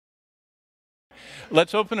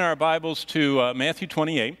Let's open our Bibles to Matthew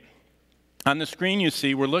 28. On the screen you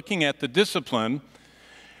see we're looking at the discipline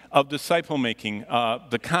of disciple making.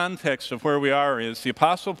 The context of where we are is the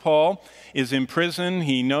Apostle Paul is in prison.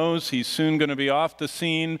 He knows he's soon going to be off the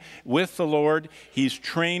scene with the Lord. He's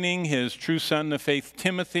training his true son in the faith,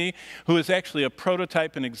 Timothy, who is actually a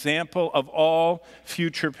prototype and example of all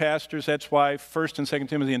future pastors. That's why 1st and 2nd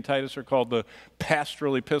Timothy and Titus are called the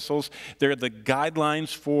pastoral epistles. They're the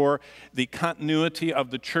guidelines for the continuity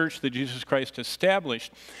of the church that Jesus Christ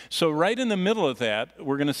established. So right in the middle of that,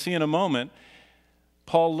 we're going to see in a moment,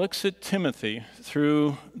 Paul looks at Timothy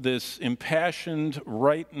through this impassioned,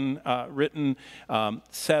 written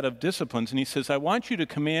set of disciplines, and he says, I want you to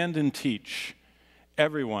command and teach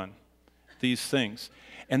everyone these things.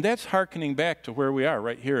 And that's hearkening back to where we are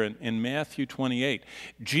right here in Matthew 28.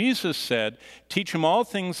 Jesus said, teach them all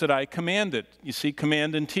things that I commanded. You see,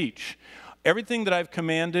 command and teach. Everything that I've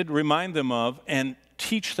commanded, remind them of, and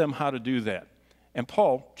teach them how to do that. And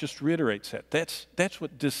Paul just reiterates that. That's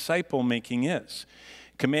what disciple making is.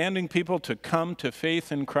 Commanding people to come to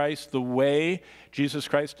faith in Christ the way Jesus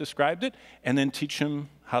Christ described it, and then teach them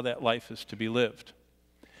how that life is to be lived.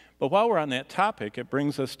 But while we're on that topic, it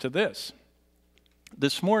brings us to this.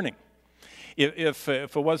 This morning, if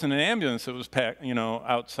it wasn't an ambulance that was packed,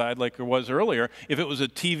 outside like there was earlier, if it was a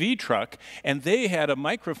TV truck, and they had a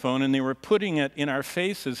microphone and they were putting it in our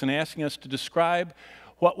faces and asking us to describe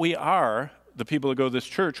what we are, the people that go to this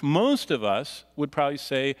church, most of us would probably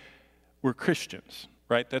say we're Christians,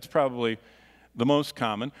 right? That's probably the most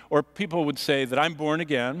common. Or people would say that I'm born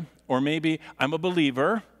again, or maybe I'm a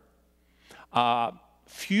believer.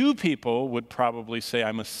 Few people would probably say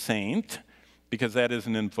I'm a saint, because that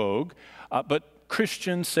isn't in vogue. But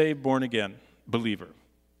Christians say born again, believer.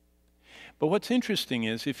 But what's interesting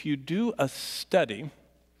is if you do a study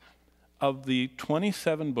of the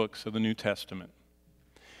 27 books of the New Testament,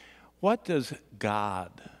 what does God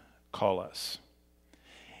call us?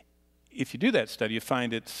 If you do that study, you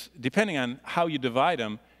find it's, depending on how you divide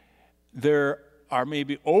them, there are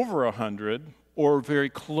maybe over 100 or very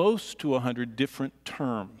close to 100 different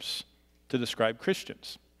terms to describe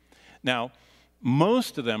Christians. Now,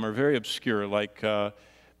 most of them are very obscure, like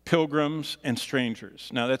pilgrims and strangers.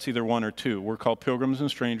 Now, that's either one or two. We're called pilgrims and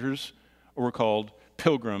strangers, or we're called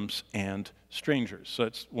pilgrims and strangers. So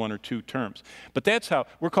that's one or two terms. But that's how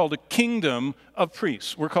we're called a kingdom of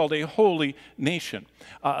priests. We're called a holy nation.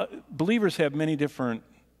 Believers have many different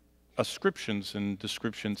ascriptions and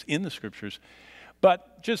descriptions in the scriptures.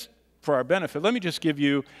 But just for our benefit, let me just give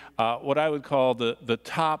you what I would call the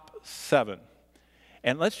top 7.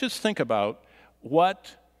 And let's just think about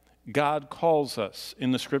what God calls us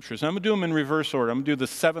in the scriptures. And I'm going to do them in reverse order. I'm going to do the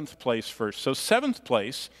 7th place first. So 7th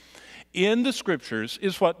place in the scriptures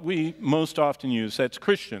is what we most often use. That's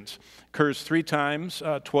Christians. Occurs 3 times,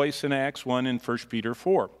 twice in Acts, 1 in 1 Peter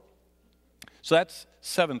 4. So that's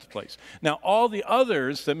 7th place. Now, all the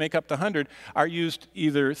others that make up the 100 are used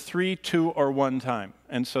either 3, 2, or 1 time.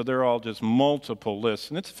 And so they're all just multiple lists.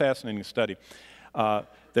 And it's a fascinating study that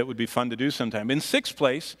would be fun to do sometime. In 6th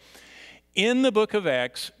place, in the book of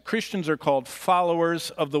Acts, Christians are called followers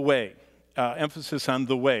of the way. Emphasis on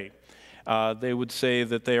the way. They would say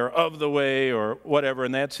that they are of the way or whatever,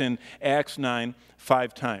 and that's in Acts 9,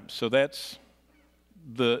 5 times. So that's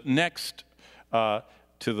the next to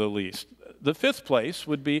the least. The 5th place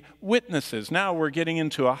would be witnesses. Now we're getting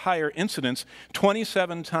into a higher incidence.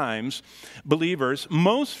 27 times believers,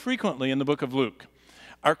 most frequently in the book of Luke,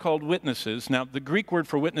 are called witnesses. Now the Greek word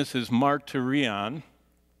for witness is martyrion,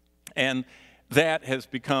 and that has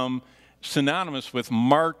become synonymous with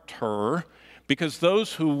martyr, because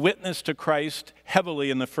those who witnessed to Christ heavily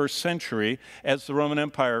in the 1st century, as the Roman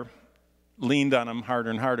Empire leaned on them harder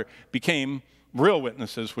and harder, became real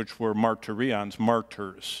witnesses, which were martyrions,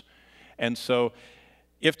 martyrs. And so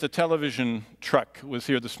if the television truck was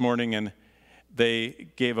here this morning and they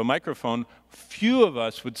gave a microphone, few of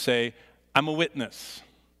us would say, I'm a witness.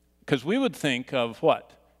 Because we would think of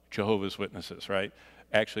what? Jehovah's Witnesses, right?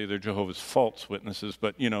 Actually, they're Jehovah's false witnesses,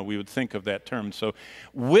 but, we would think of that term. So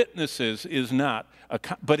witnesses is not,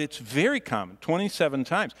 but it's very common, 27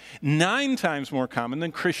 times. 9 times more common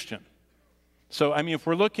than Christian. So, if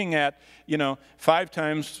we're looking at, 5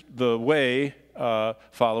 times the way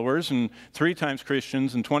followers and 3 times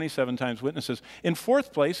Christians and 27 times witnesses. In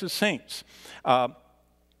 4th place is saints.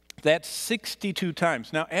 That's 62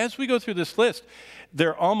 times. Now, as we go through this list,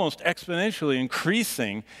 they're almost exponentially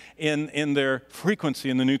increasing in their frequency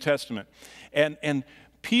in the New Testament. And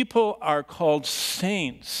people are called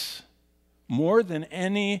saints more than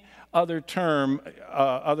any other term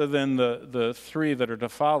other than the three that are to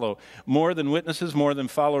follow. More than witnesses, more than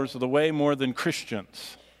followers of the way, more than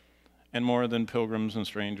Christians, and more than pilgrims and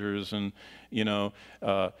strangers and,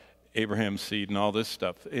 Abraham's seed and all this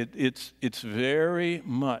stuff. It's very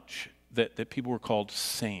much that people were called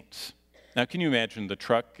saints. Now, can you imagine the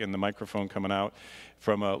truck and the microphone coming out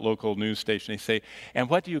from a local news station? They say, and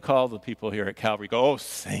what do you call the people here at Calvary? Go, oh,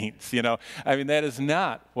 saints, I mean, that is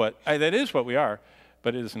not that is what we are,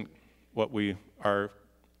 but it isn't what we are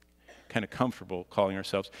kind of comfortable calling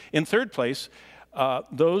ourselves. In third place,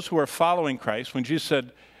 those who are following Christ, when Jesus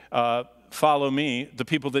said, follow me, the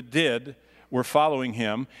people that did were following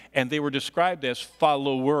him, and they were described as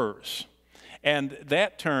followers. And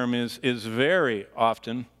that term is very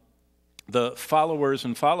often, the followers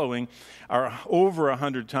and following are over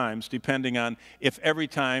 100 times, depending on if every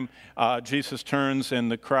time Jesus turns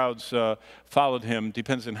and the crowds followed him,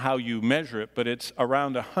 depends on how you measure it, but it's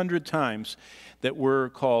around 100 times that we're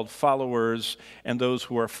called followers and those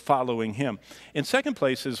who are following him. In second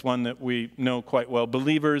place is one that we know quite well,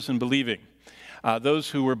 believers and believing. Those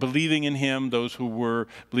who were believing in him, those who were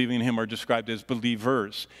believing in him are described as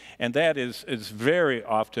believers. And that is very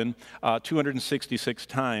often, 266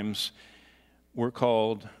 times, we're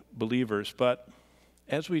called believers. But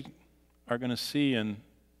as we are going to see in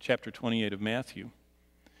chapter 28 of Matthew,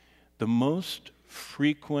 the most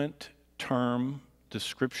frequent term,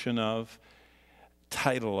 description of,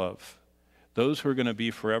 title of those who are going to be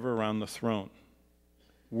forever around the throne,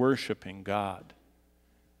 worshiping God,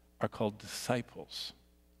 are called disciples.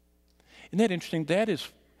 Isn't that interesting? That is,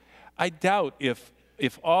 I doubt if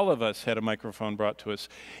all of us had a microphone brought to us,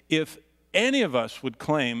 if any of us would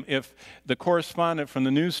claim, if the correspondent from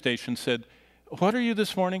the news station said, what are you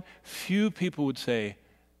this morning? Few people would say,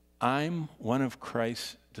 I'm one of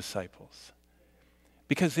Christ's disciples.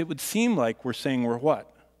 Because it would seem like we're saying we're what?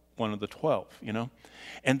 One of the 12,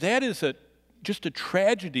 And that is just a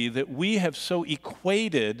tragedy that we have so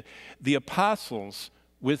equated the apostles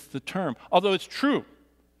with the term. Although it's true,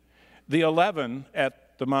 the 11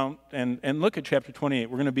 at the Mount, and look at chapter 28,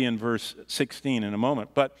 we're going to be in verse 16 in a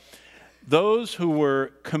moment, but those who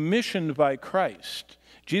were commissioned by Christ,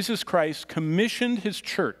 Jesus Christ commissioned his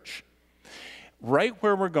church, right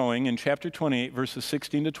where we're going in chapter 28, verses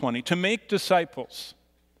 16 to 20, to make disciples.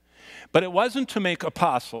 But it wasn't to make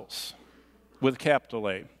apostles with capital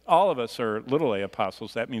A. All of us are little a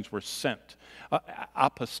apostles. That means we're sent.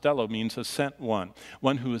 Apostello means a sent one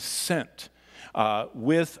who is sent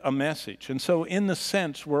with a message. And so in the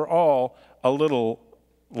sense, we're all a little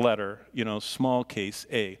letter, small case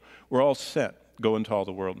A. We're all sent. Go into all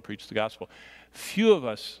the world and preach the gospel. Few of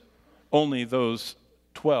us, only those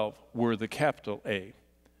 12, were the capital A,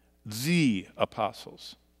 the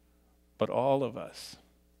apostles. But all of us,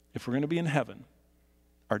 if we're going to be in heaven,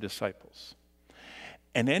 are disciples.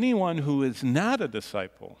 And anyone who is not a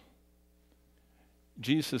disciple,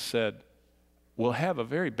 Jesus said, will have a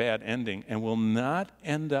very bad ending and will not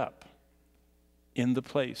end up in the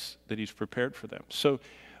place that he's prepared for them. So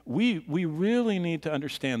we really need to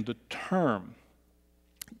understand the term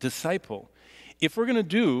disciple. If we're going to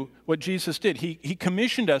do what Jesus did, he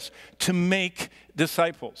commissioned us to make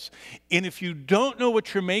disciples. And if you don't know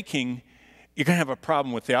what you're making, you're going to have a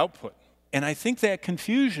problem with the output. And I think that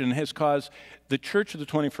confusion has caused the church of the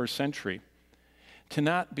 21st century to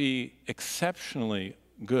not be exceptionally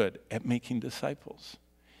good at making disciples.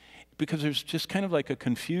 Because there's just kind of like a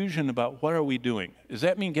confusion about what are we doing? Does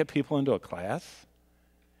that mean get people into a class?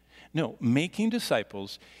 No, making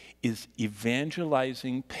disciples is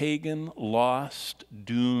evangelizing pagan, lost,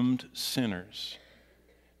 doomed sinners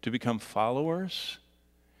to become followers,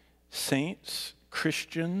 saints,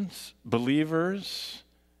 Christians, believers,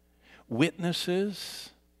 witnesses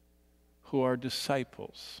who are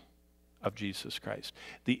disciples of Jesus Christ.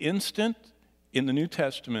 The instant in the New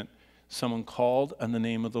Testament someone called on the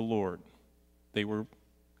name of the Lord, they were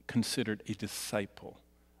considered a disciple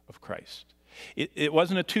of Christ. It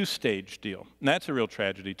wasn't a two-stage deal, and that's a real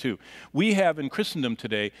tragedy too. We have in Christendom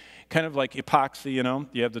today kind of like epoxy,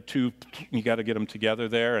 you have the two, you got to get them together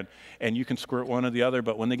there, and you can squirt one or the other,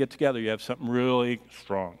 but when they get together you have something really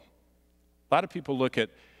strong. A lot of people look at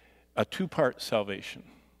a two-part salvation.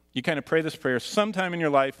 You kind of pray this prayer sometime in your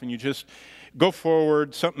life and you just go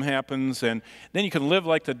forward, something happens, and then you can live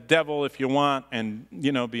like the devil if you want and,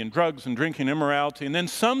 be in drugs and drinking, immorality, and then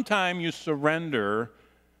sometime you surrender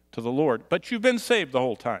to the Lord. But you've been saved the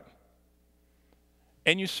whole time.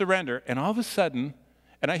 And you surrender, and all of a sudden,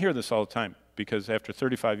 and I hear this all the time, because after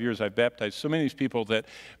 35 years, I've baptized so many of these people that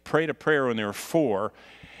prayed a prayer when they were 4,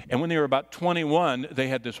 and when they were about 21, they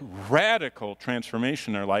had this radical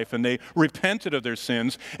transformation in their life, and they repented of their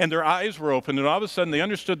sins, and their eyes were opened, and all of a sudden they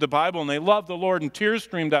understood the Bible, and they loved the Lord, and tears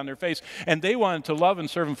streamed down their face, and they wanted to love and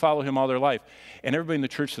serve and follow him all their life. And everybody in the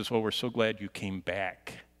church says, well, we're so glad you came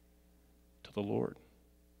back to the Lord.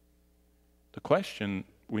 The question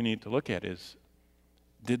we need to look at is,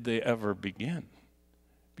 did they ever begin?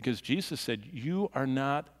 Because Jesus said, you are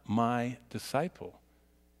not my disciple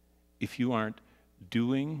if you aren't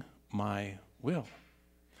doing my will.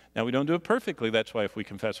 Now, we don't do it perfectly. That's why if we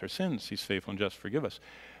confess our sins, he's faithful and just to forgive us.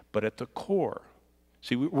 But at the core,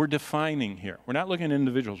 see, we're defining here. We're not looking at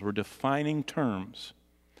individuals. We're defining terms.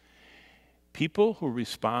 People who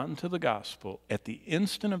respond to the gospel at the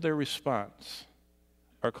instant of their response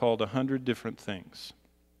are called 100 different things.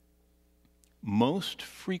 Most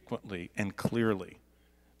frequently and clearly,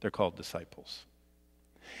 they're called disciples.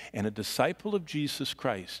 And a disciple of Jesus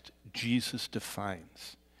Christ, Jesus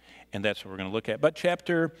defines. And that's what we're going to look at. But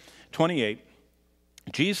chapter 28,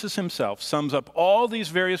 Jesus himself sums up all these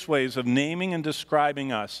various ways of naming and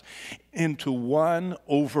describing us into one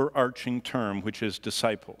overarching term, which is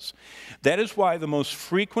disciples. That is why the most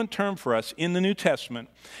frequent term for us in the New Testament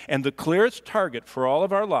and the clearest target for all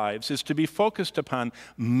of our lives is to be focused upon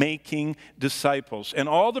making disciples. And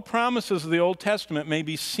all the promises of the Old Testament may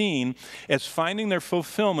be seen as finding their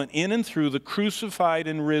fulfillment in and through the crucified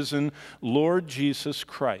and risen Lord Jesus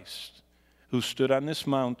Christ, who stood on this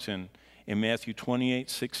mountain in Matthew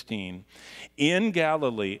 28:16, in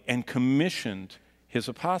Galilee, and commissioned his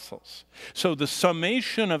apostles. So the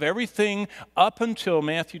summation of everything up until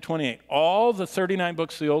Matthew 28, all the 39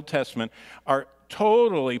 books of the Old Testament are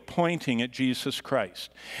totally pointing at Jesus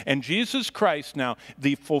Christ. And Jesus Christ now,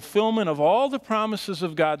 the fulfillment of all the promises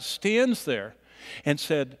of God, stands there and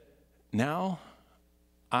said, now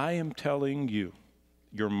I am telling you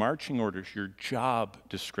your marching orders, your job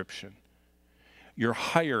description, your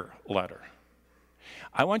hire letter.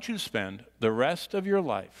 I want you to spend the rest of your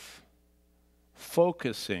life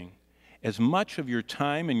focusing as much of your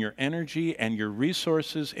time and your energy and your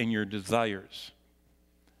resources and your desires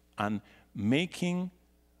on making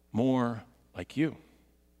more like you.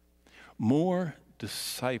 More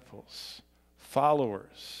disciples,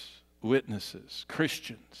 followers, witnesses,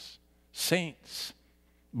 Christians, saints,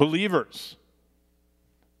 believers.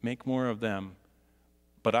 Make more of them,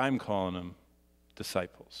 but I'm calling them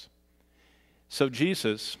disciples. So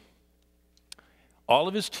Jesus, all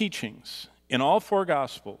of his teachings in all 4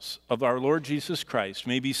 Gospels of our Lord Jesus Christ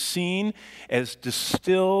may be seen as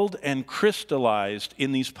distilled and crystallized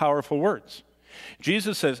in these powerful words.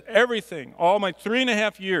 Jesus says, everything, all my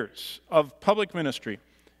 3.5 years of public ministry,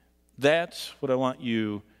 that's what I want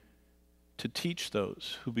you to teach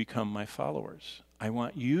those who become my followers. I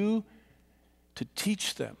want you to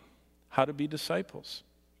teach them how to be disciples.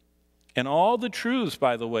 And all the truths,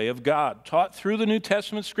 by the way, of God taught through the New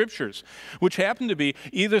Testament scriptures, which happen to be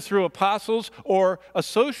either through apostles or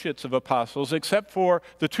associates of apostles, except for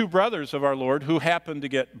the 2 brothers of our Lord who happened to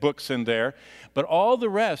get books in there. But all the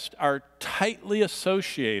rest are tightly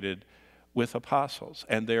associated with apostles,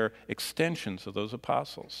 and they're extensions of those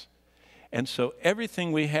apostles. And so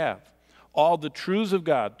everything we have, all the truths of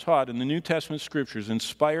God taught in the New Testament scriptures,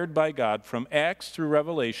 inspired by God from Acts through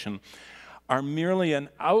Revelation, are merely an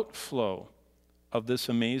outflow of this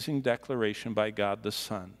amazing declaration by God the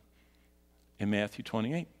Son in Matthew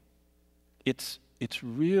 28. It's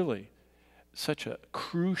really such a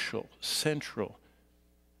crucial, central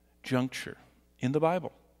juncture in the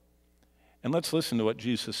Bible. And let's listen to what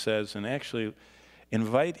Jesus says and actually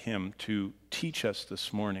invite him to teach us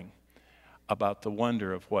this morning about the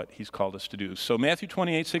wonder of what he's called us to do. So Matthew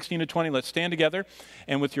 28:16-20, let's stand together.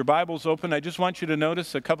 And with your Bibles open, I just want you to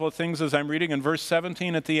notice a couple of things as I'm reading in verse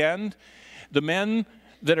 17 at the end. The men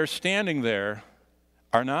that are standing there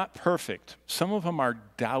are not perfect. Some of them are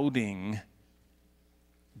doubting.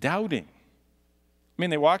 Doubting. I mean,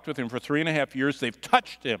 they walked with him for 3.5 years. They've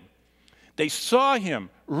touched him. They saw him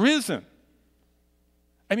risen.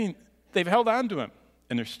 I mean, they've held on to him,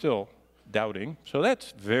 and they're still doubting. So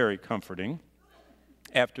that's very comforting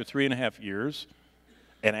after 3.5 years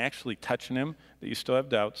and actually touching him, that you still have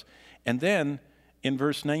doubts. And then in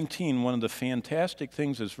verse 19, one of the fantastic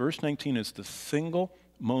things is verse 19 is the single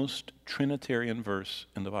most Trinitarian verse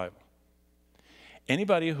in the Bible.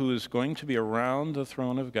 Anybody who is going to be around the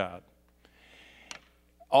throne of God,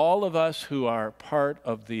 all of us who are part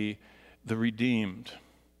of the redeemed,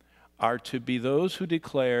 are to be those who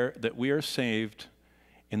declare that we are saved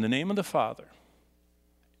in the name of the Father,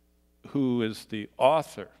 who is the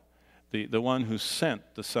author, the one who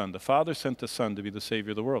sent the Son. The Father sent the Son to be the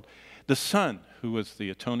Savior of the world. The Son, who was the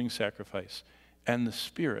atoning sacrifice, and the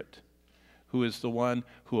Spirit, who is the one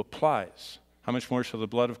who applies. How much more shall the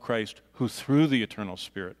blood of Christ, who through the eternal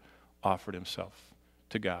Spirit offered himself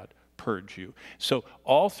to God, purge you? So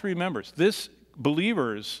all three members,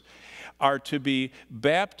 believers are to be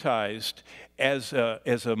baptized as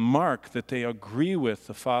a mark that they agree with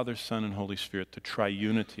the Father, Son, and Holy Spirit, the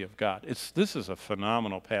triunity of God. This is a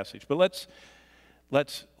phenomenal passage. But let's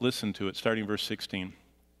listen to it, starting verse 16.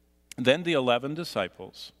 Then the 11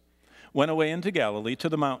 disciples went away into Galilee to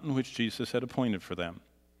the mountain which Jesus had appointed for them.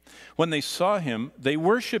 When they saw him, they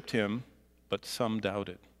worshipped him, but some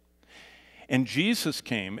doubted. And Jesus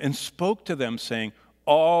came and spoke to them, saying,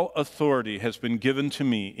 all authority has been given to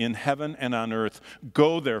me in heaven and on earth.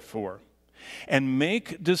 Go, therefore, and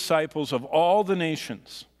make disciples of all the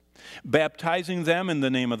nations, baptizing them in the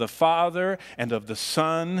name of the Father and of the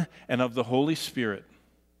Son and of the Holy Spirit,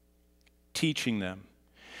 teaching them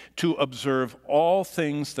to observe all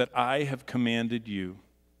things that I have commanded you.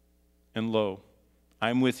 And lo, I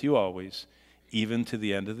am with you always, even to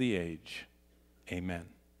the end of the age. Amen.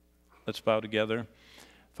 Let's bow together.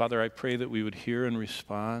 Father, I pray that we would hear and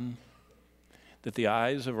respond, that the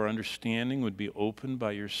eyes of our understanding would be opened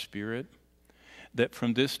by your Spirit, that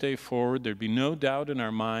from this day forward there'd be no doubt in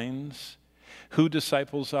our minds who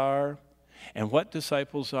disciples are and what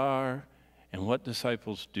disciples are and what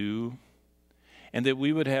disciples do, and that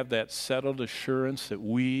we would have that settled assurance that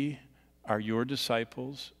we are your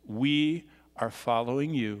disciples, we are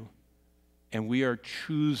following you, and we are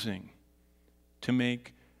choosing to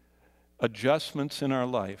make adjustments in our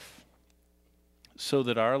life so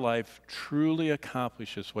that our life truly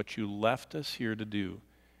accomplishes what you left us here to do,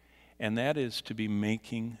 and that is to be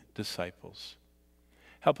making disciples.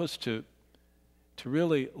 Help us to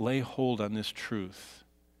really lay hold on this truth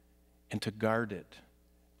and to guard it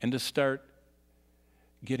and to start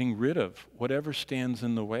getting rid of whatever stands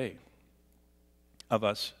in the way of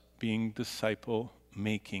us being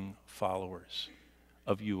disciple-making followers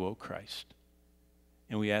of you, O Christ.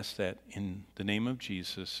 And we ask that in the name of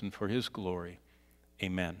Jesus and for his glory.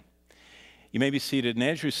 Amen. You may be seated, and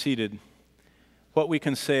as you're seated, what we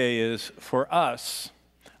can say is, for us,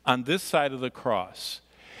 on this side of the cross,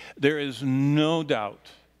 there is no doubt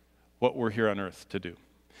what we're here on earth to do.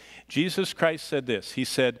 Jesus Christ said this. He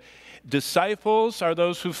said, disciples are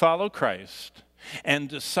those who follow Christ, and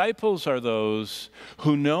disciples are those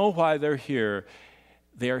who know why they're here.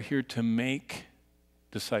 They are here to make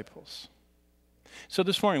disciples. So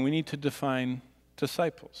this morning we need to define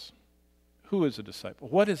disciples. Who is a disciple?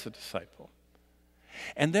 What is a disciple?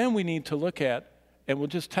 And then we need to look at, and we'll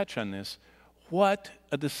just touch on this, what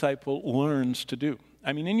a disciple learns to do.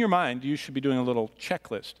 I mean, in your mind, you should be doing a little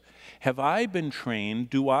checklist. Have I been trained?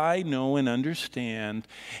 Do I know and understand?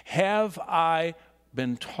 Have I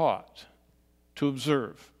been taught to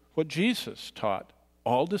observe what Jesus taught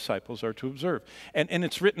all disciples are to observe? And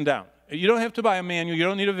it's written down. You don't have to buy a manual. You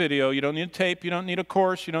don't need a video. You don't need a tape. You don't need a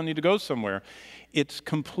course. You don't need to go somewhere. It's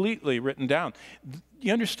completely written down.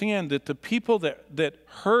 You understand that the people that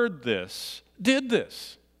heard this did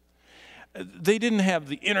this. They didn't have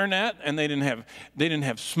the internet, and they didn't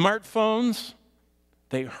have smartphones.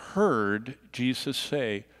 They heard Jesus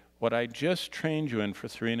say, what I just trained you in for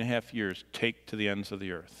 3.5 years, take to the ends of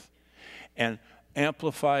the earth. And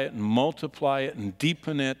amplify it and multiply it and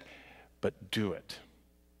deepen it, but do it.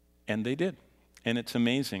 And they did. And it's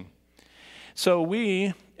amazing. So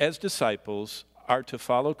we, as disciples, are to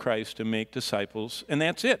follow Christ and make disciples, and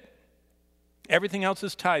that's it. Everything else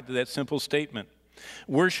is tied to that simple statement.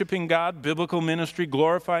 Worshiping God, biblical ministry,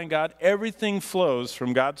 glorifying God, everything flows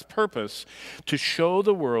from God's purpose to show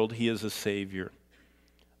the world he is a Savior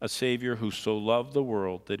who so loved the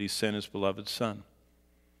world that he sent his beloved Son.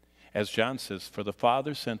 As John says, for the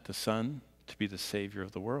Father sent the Son to be the Savior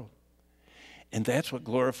of the world. And that's what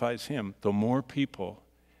glorifies him. The more people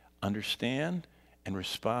understand and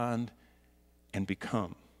respond and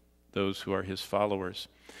become those who are his followers.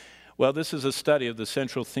 Well, this is a study of the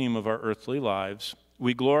central theme of our earthly lives.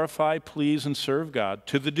 We glorify, please, and serve God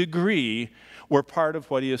to the degree we're part of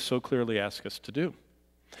what he has so clearly asked us to do.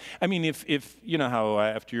 I mean, if you know how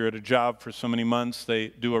after you're at a job for so many months, they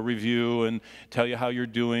do a review and tell you how you're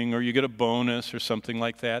doing, or you get a bonus or something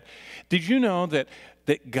like that. Did you know that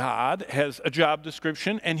God has a job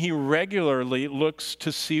description, and he regularly looks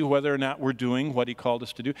to see whether or not we're doing what he called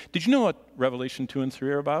us to do? Did you know what Revelation 2 and 3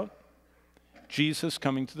 are about? Jesus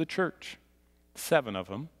coming to the church, 7 of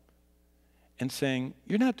them, and saying,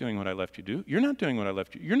 you're not doing what I left you to do. You're not doing what I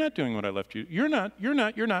left you. You're not doing what I left you. You're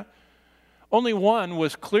not. Only one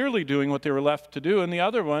was clearly doing what they were left to do, and the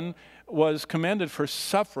other one was commended for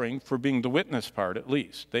suffering, for being the witness part at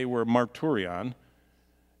least. They were martyrion.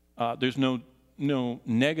 There's no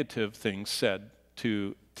negative things said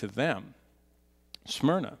to them,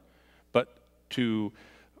 Smyrna, but to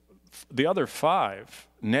the other 5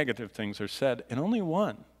 negative things are said, and only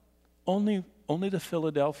one, only the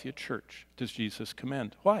Philadelphia church does Jesus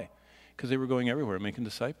commend. Why? Because they were going everywhere making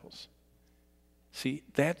disciples. See,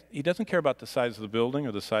 that he doesn't care about the size of the building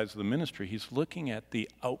or the size of the ministry. He's looking at the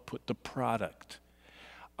output, the product.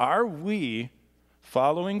 Are we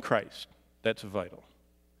following Christ? That's vital.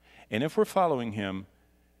 And if we're following him,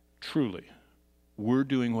 truly, we're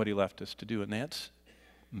doing what he left us to do, and that's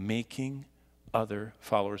making other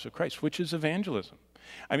followers of Christ, which is evangelism.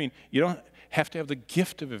 I mean, you don't have to have the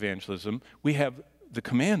gift of evangelism. We have the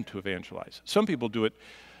command to evangelize. Some people do it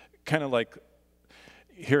kind of like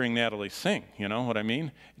hearing Natalie sing, you know what I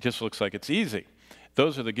mean? It just looks like it's easy.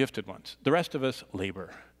 Those are the gifted ones. The rest of us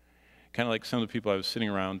labor. Kind of like some of the people I was sitting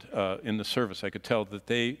around in the service, I could tell that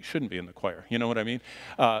they shouldn't be in the choir. You know what I mean?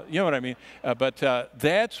 But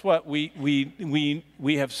that's what we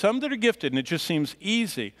have some that are gifted, and it just seems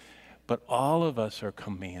easy. But all of us are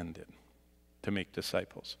commanded to make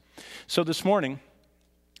disciples. So this morning,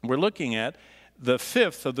 we're looking at the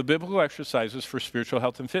 5th of the biblical exercises for spiritual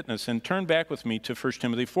health and fitness. And turn back with me to 1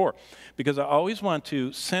 Timothy 4, because I always want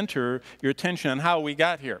to center your attention on how we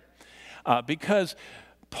got here. Because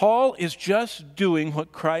Paul is just doing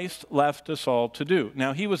what Christ left us all to do.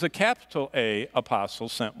 Now, he was a capital A apostle,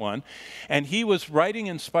 sent one, and he was writing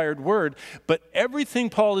inspired word, but everything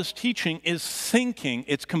Paul is teaching is syncing.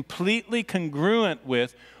 It's completely congruent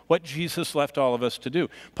with what Jesus left all of us to do.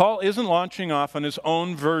 Paul isn't launching off on his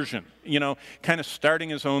own version, kind of starting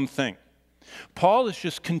his own thing. Paul is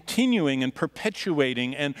just continuing and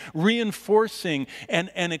perpetuating and reinforcing and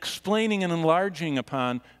explaining and enlarging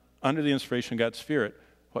upon, under the inspiration of God's Spirit,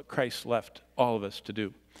 what Christ left all of us to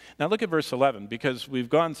do. Now look at verse 11, because we've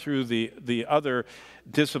gone through the other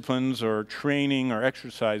disciplines or training or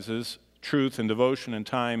exercises, truth and devotion and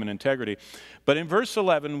time and integrity. But in verse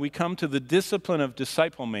 11, we come to the discipline of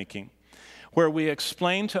disciple making, where we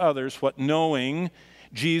explain to others what knowing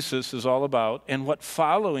Jesus is all about and what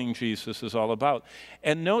following Jesus is all about.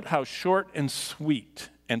 And note how short and sweet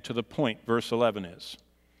and to the point verse 11 is.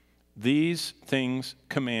 These things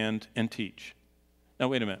command and teach. Now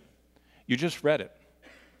wait a minute. You just read it.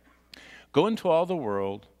 Go into all the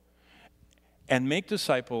world and make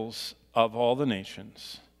disciples of all the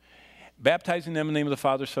nations, baptizing them in the name of the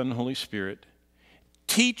Father, Son, and Holy Spirit,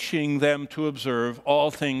 teaching them to observe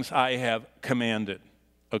all things I have commanded.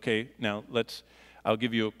 Okay, now I'll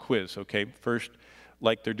give you a quiz, okay? First,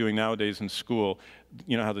 like they're doing nowadays in school,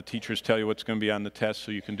 you know how the teachers tell you what's going to be on the test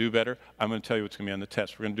so you can do better? I'm going to tell you what's going to be on the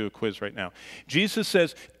test. We're going to do a quiz right now. Jesus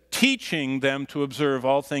says, teaching them to observe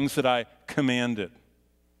all things that I commanded.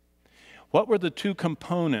 What were the 2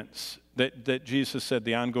 components that Jesus said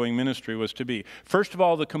the ongoing ministry was to be? First of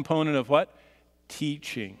all, the component of what?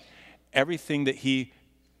 Teaching. Everything that he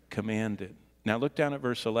commanded. Now look down at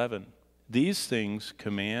verse 11. These things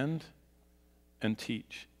command and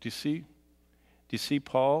teach. Do you see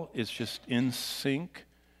Paul is just in sync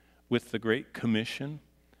with the Great Commission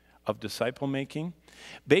of disciple making?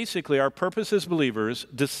 Basically, our purpose as believers,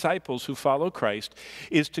 disciples who follow Christ,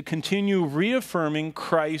 is to continue reaffirming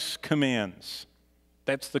Christ's commands.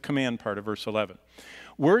 That's the command part of verse 11.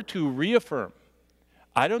 We're to reaffirm.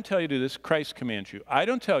 I don't tell you to do this, Christ commands you. I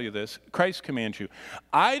don't tell you this, Christ commands you.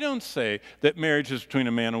 I don't say that marriage is between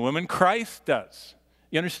a man and a woman, Christ does.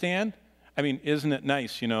 You understand? I mean, isn't it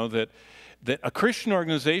nice, that a Christian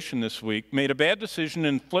organization this week made a bad decision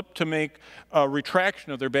and flipped to make a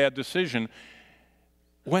retraction of their bad decision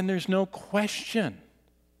when there's no question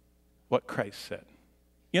what Christ said.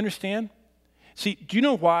 You understand? See, do you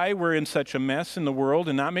know why we're in such a mess in the world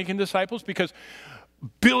and not making disciples? Because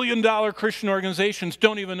billion-dollar Christian organizations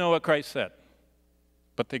don't even know what Christ said.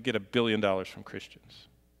 But they get $1 billion from Christians.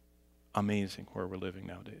 Amazing where we're living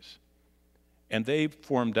nowadays. And they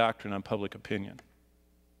form doctrine on public opinion,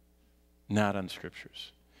 not on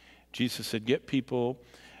scriptures. Jesus said, get people,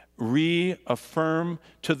 reaffirm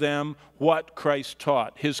to them what Christ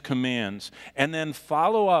taught, his commands, and then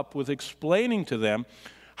follow up with explaining to them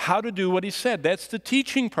how to do what he said. That's the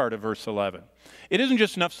teaching part of verse 11. It isn't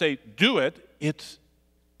just enough to say, do it. It's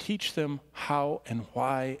teach them how and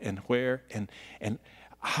why and where and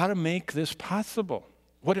how to make this possible,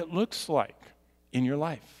 what it looks like in your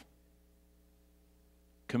life.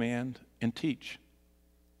 Command and teach.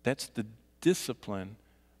 That's the discipline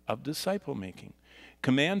of disciple making.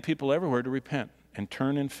 Command people everywhere to repent and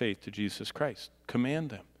turn in faith to Jesus Christ. Command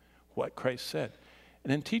them. what Christ said,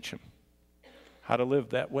 and then teach them how to live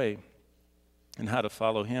that way and how to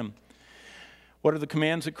follow him. What are the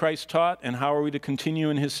commands that Christ taught, and how are we to continue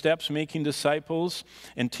in his steps, making disciples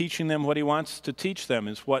and teaching them what he wants to teach them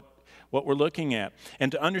is what we're looking at.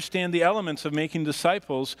 And to understand the elements of making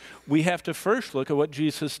disciples, we have to first look at what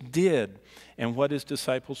Jesus did and what his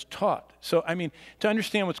disciples taught. So, to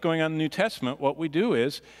understand what's going on in the New Testament, what we do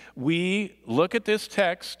is we look at this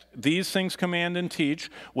text, these things command and teach.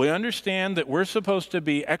 We understand that we're supposed to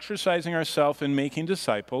be exercising ourselves in making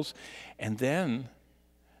disciples. And then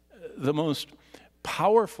the most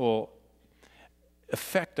powerful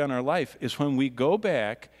effect on our life is when we go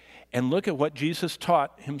back and look at what Jesus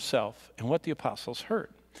taught himself and what the apostles heard.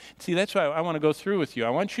 See, that's why I want to go through with you. I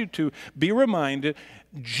want you to be reminded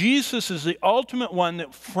Jesus is the ultimate one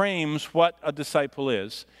that frames what a disciple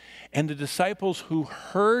is. And the disciples who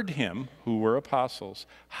heard him, who were apostles,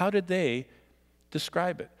 how did they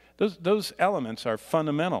describe it? Those elements are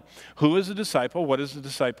fundamental. Who is a disciple? What does a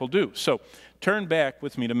disciple do? So turn back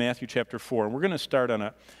with me to Matthew chapter 4. We're going to start on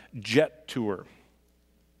a jet tour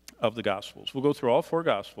of the Gospels. We'll go through all 4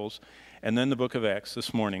 Gospels and then the book of Acts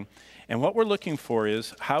this morning. And what we're looking for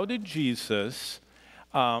is, how did Jesus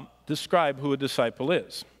describe who a disciple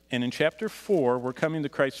is? And in chapter 4, we're coming to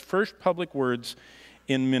Christ's first public words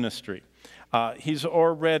in ministry. He's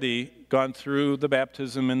already gone through the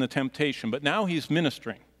baptism and the temptation, but now he's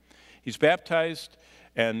ministering. He's baptized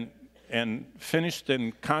and finished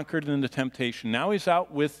and conquered in the temptation. Now he's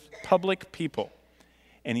out with public people,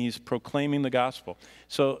 and he's proclaiming the gospel.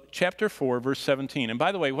 So chapter 4, verse 17. And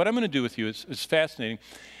by the way, what I'm going to do with you is fascinating.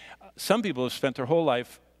 Some people have spent their whole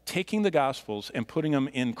life taking the Gospels and putting them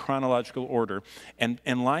in chronological order and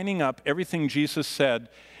lining up everything Jesus said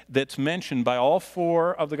that's mentioned by all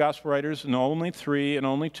 4 of the Gospel writers, and only 3, and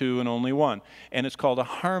only 2, and only 1. And it's called a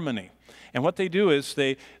harmony. And what they do is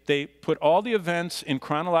they put all the events in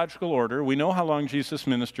chronological order. We know how long Jesus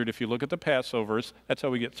ministered. If you look at the Passovers, that's how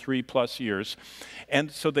we get 3+ years.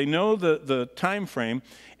 And so they know the time frame.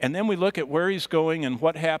 And then we look at where he's going and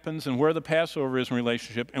what happens and where the Passover is in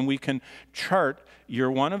relationship. And we can chart year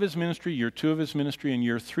 1 of his ministry, year 2 of his ministry, and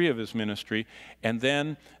year 3 of his ministry. And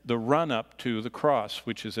then the run-up to the cross,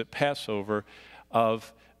 which is at Passover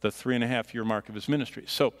of the 3.5-year mark of his ministry.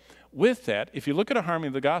 So with that, if you look at a harmony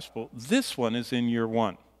of the gospel, this one is in year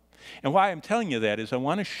 1. And why I'm telling you that is I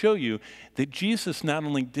want to show you that Jesus not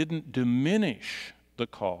only didn't diminish the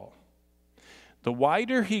call, the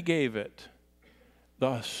wider he gave it,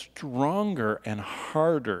 the stronger and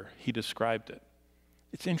harder he described it.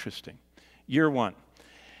 It's interesting. Year 1.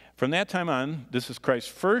 From that time on, this is Christ's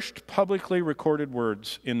first publicly recorded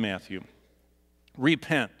words in Matthew.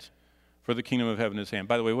 Repent, for the kingdom of heaven is at hand.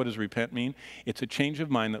 By the way, what does repent mean? It's a change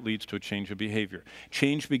of mind that leads to a change of behavior.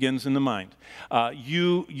 Change begins in the mind.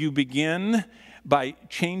 You begin by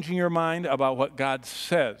changing your mind about what God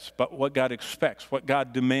says, but what God expects, what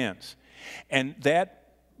God demands. And that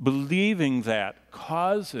believing that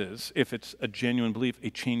causes, if it's a genuine belief, a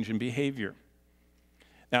change in behavior.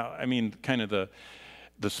 Now, kind of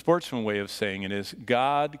the sportsman way of saying it is,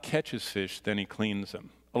 God catches fish, then he cleans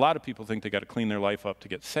them. A lot of people think they got to clean their life up to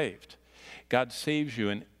get saved. God saves you,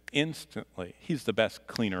 and instantly, he's the best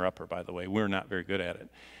cleaner-upper, by the way. We're not very good at it.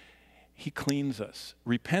 He cleans us.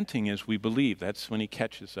 Repenting is we believe. That's when he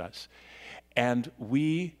catches us. And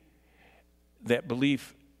that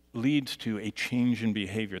belief leads to a change in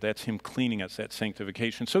behavior. That's him cleaning us, that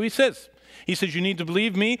sanctification. So he says, you need to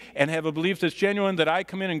believe me and have a belief that's genuine, that I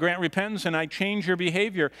come in and grant repentance and I change your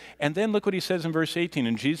behavior. And then look what he says in verse 18.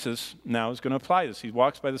 And Jesus now is going to apply this. He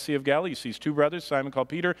walks by the Sea of Galilee. He sees 2 brothers, Simon called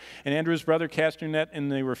Peter and Andrew his brother, casting a net,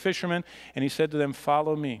 and they were fishermen. And he said to them,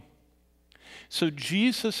 follow me. So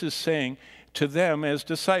Jesus is saying to them as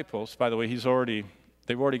disciples, by the way, they've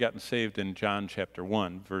already gotten saved in John chapter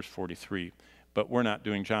 1, verse 43. But we're not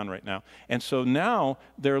doing John right now. And so now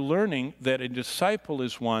they're learning that a disciple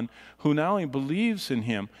is one who not only believes in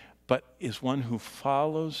him, but is one who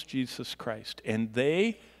follows Jesus Christ. And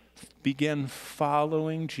they begin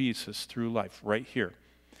following Jesus through life right here.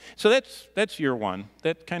 So that's year 1.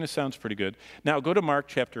 That kind of sounds pretty good. Now go to Mark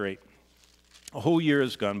chapter 8. A whole year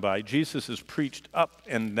has gone by. Jesus has preached up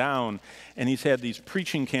and down, and he's had these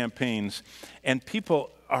preaching campaigns, and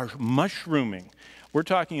people are mushrooming. We're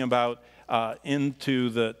talking about into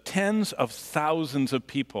the tens of thousands of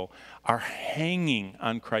people are hanging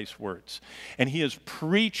on Christ's words. And he is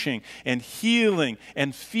preaching and healing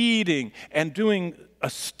and feeding and doing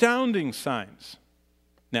astounding signs.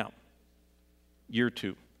 Now, year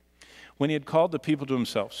 2. When he had called the people to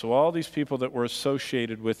himself, so all these people that were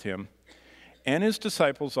associated with him, and his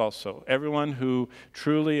disciples also, everyone who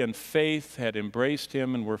truly in faith had embraced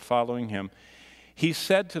him and were following him, he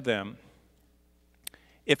said to them,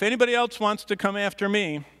 if anybody else wants to come after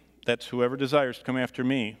me, that's whoever desires to come after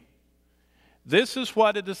me, this is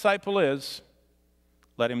what a disciple is.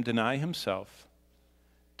 Let him deny himself,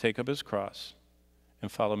 take up his cross,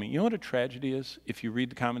 and follow me. You know what a tragedy is? If you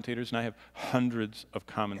read the commentators, and I have hundreds of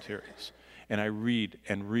commentaries, and I read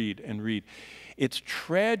and read and read. It's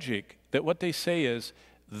tragic that what they say is,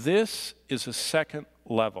 this is a second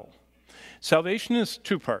level. Salvation is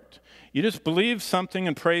two-part. You just believe something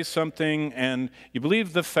and praise something, and you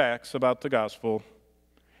believe the facts about the gospel,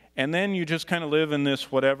 and then you just kind of live in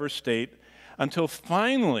this whatever state until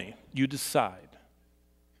finally you decide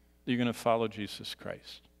that you're going to follow Jesus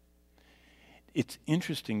Christ. It's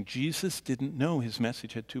interesting, Jesus didn't know his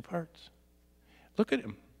message had two parts. Look at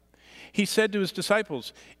him. He said to his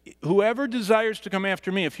disciples, whoever desires to come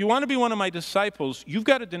after me, if you want to be one of my disciples, you've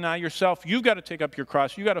got to deny yourself, you've got to take up your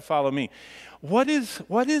cross, you've got to follow me. What is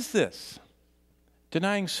this?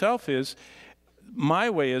 Denying self is, my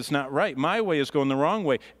way is not right. My way is going the wrong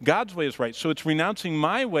way. God's way is right. So it's renouncing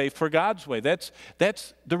my way for God's way. That's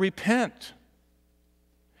the repent.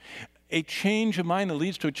 A change of mind that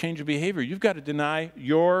leads to a change of behavior. You've got to deny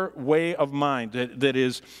your way of mind that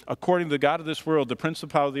is according to the God of this world, the prince of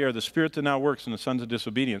the power of the air, the spirit that now works in the sons of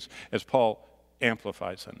disobedience, as Paul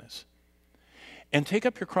amplifies on this. And take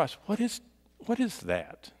up your cross. What is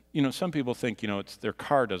that? You know, some people think, it's their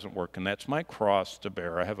car doesn't work, and that's my cross to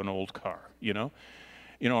bear. I have an old car, or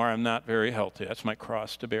I'm not very healthy. That's my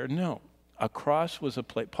cross to bear. No, a cross was a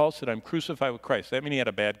place. Paul said, I'm crucified with Christ. That mean he had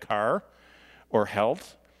a bad car or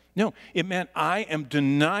health? No, it meant I am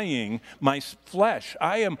denying my flesh.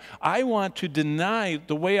 I want to deny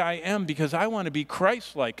the way I am because I want to be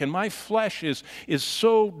Christ-like, and my flesh is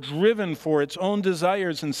so driven for its own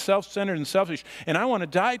desires and self-centered and selfish, and I want to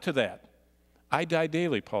die to that. I die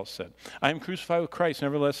daily, Paul said. I am crucified with Christ,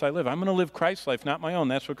 nevertheless I live. I'm going to live Christ's life, not my own.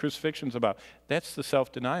 That's what crucifixion's about. That's the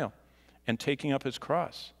self-denial and taking up his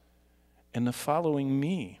cross. And the following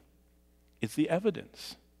me is the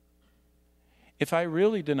evidence. If I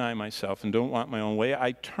really deny myself and don't want my own way,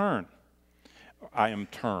 I turn. I am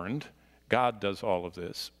turned. God does all of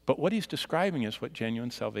this. But what he's describing is what genuine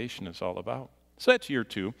salvation is all about. So that's year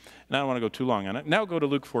 2, and I don't want to go too long on it. Now go to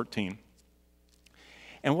Luke 14.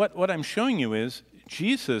 And what I'm showing you is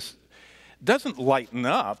Jesus doesn't lighten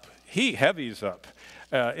up, he heavies up.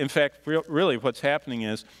 In fact, really what's happening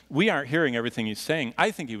is we aren't hearing everything he's saying.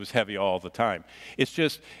 I think he was heavy all the time. It's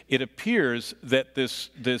just, it appears that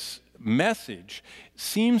this message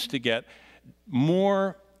seems to get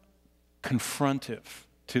more confrontive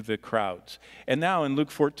to the crowds. And now in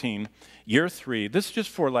Luke 14, year 3, this is just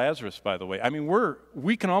for Lazarus, by the way. I mean,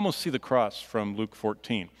 we can almost see the cross from Luke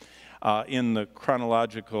 14 in the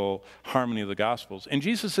chronological harmony of the Gospels. And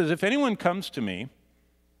Jesus says, if anyone comes to me,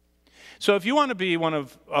 so if you want to be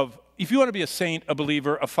if you want to be a saint, a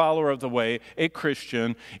believer, a follower of the way, a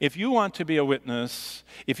Christian, if you want to be a witness,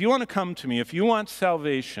 if you want to come to me, if you want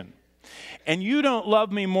salvation, and you don't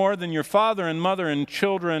love me more than your father and mother and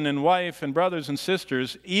children and wife and brothers and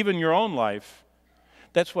sisters, even your own life,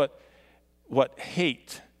 that's what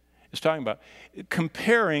hate is talking about.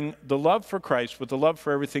 Comparing the love for Christ with the love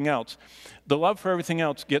for everything else. The love for everything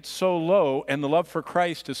else gets so low and the love for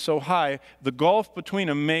Christ is so high, the gulf between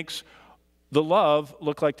them makes the love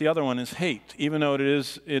look like the other one is hate, even though it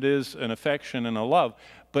is an affection and a love,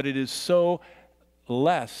 but it is so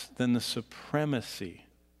less than the supremacy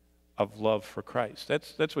of love for Christ.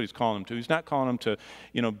 That's what he's calling them to. He's not calling them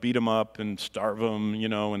to, beat them up and starve them,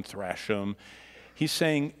 and thrash them. He's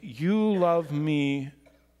saying, you love me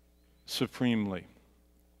supremely.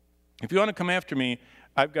 If you want to come after me,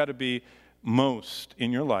 I've got to be most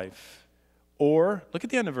in your life. Or, look at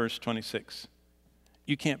the end of verse 26.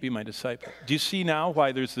 You can't be my disciple. Do you see now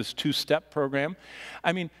why there's this 2-step program?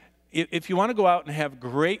 I mean, if you want to go out and have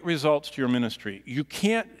great results to your ministry, you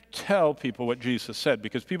can't tell people what Jesus said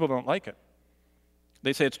because people don't like it.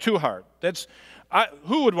 They say it's too hard.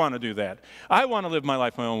 Who would want to do that? I want to live my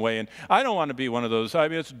life my own way, and I don't want to be one of those. I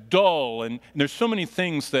mean, it's dull, and there's so many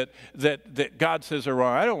things that God says are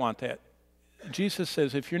wrong. I don't want that. Jesus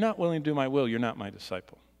says, if you're not willing to do my will, you're not my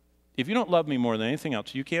disciple. If you don't love me more than anything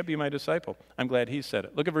else, you can't be my disciple. I'm glad he said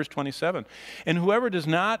it. Look at verse 27. And whoever does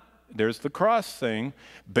not, there's the cross thing,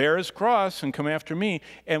 bear his cross and come after me.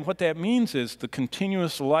 And what that means is the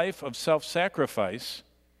continuous life of self-sacrifice.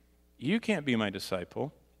 You can't be my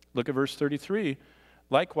disciple. Look at verse 33.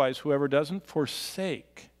 Likewise, whoever doesn't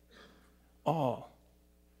forsake all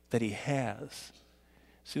that he has.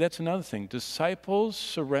 See, that's another thing. Disciples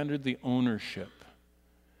surrendered the ownership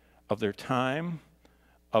of their time,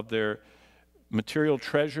 of their material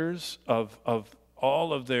treasures, of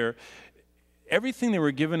all of their, everything they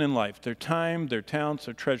were given in life, their time, their talents,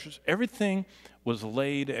 their treasures, everything was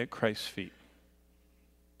laid at Christ's feet.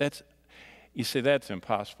 You say, that's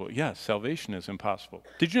impossible. Yes, salvation is impossible.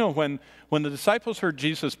 Did you know when the disciples heard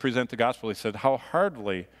Jesus present the gospel, they said, how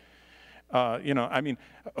hardly,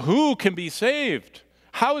 who can be saved?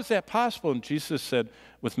 How is that possible? And Jesus said,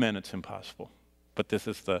 with men it's impossible. But this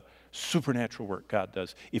is the supernatural work God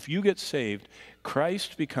does. If you get saved,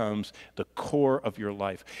 Christ becomes the core of your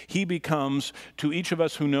life. He becomes, to each of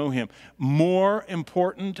us who know him, more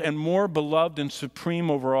important and more beloved and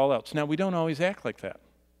supreme over all else. Now, we don't always act like that.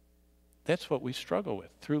 That's what we struggle with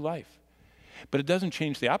through life. But it doesn't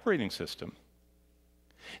change the operating system.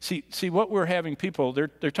 See what we're having people, they're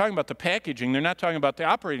talking about the packaging, they're not talking about the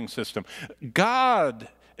operating system. God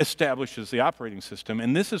establishes the operating system,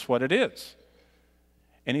 and this is what it is.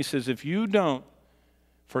 And he says, if you don't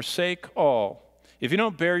forsake all, if you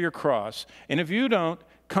don't bear your cross, and if you don't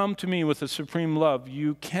come to me with a supreme love,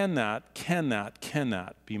 you cannot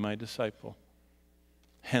be my disciple.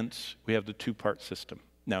 Hence, we have the two-part system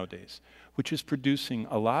nowadays, which is producing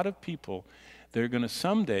a lot of people that are going to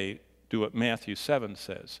someday do what Matthew 7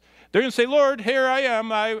 says. They're going to say, Lord, here I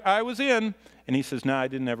am, I was in. And he says, no, I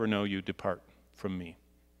didn't ever know you, depart from me.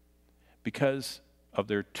 Because of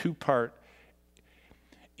their two-part,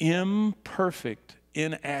 imperfect,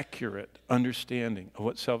 inaccurate understanding of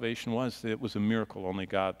what salvation was, that it was a miracle only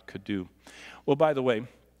God could do. Well, by the way,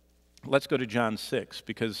 let's go to John 6,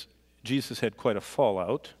 because Jesus had quite a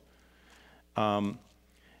fallout,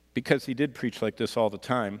 because he did preach like this all the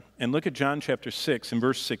time. And look at John chapter 6 and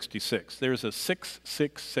verse 66. There's a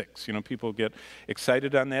 666. You know, people get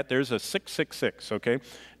excited on that. There's a 666, okay?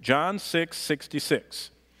 John 6:66.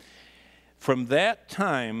 From that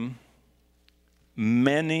time,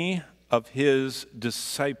 many of his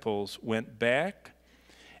disciples went back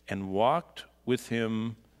and walked with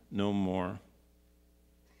him no more.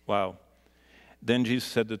 Wow. Then Jesus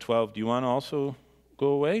said to the 12, do you want to also go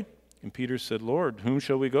away? And Peter said, Lord, whom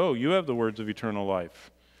shall we go? You have the words of eternal life.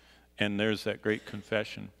 And there's that great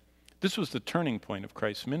confession. This was the turning point of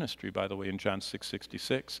Christ's ministry, by the way, in John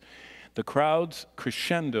 6:66. The crowds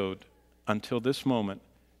crescendoed until this moment,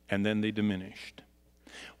 and then they diminished.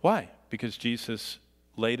 Why? Because Jesus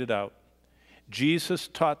laid it out. Jesus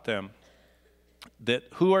taught them that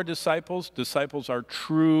who are disciples? Disciples are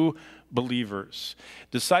true believers.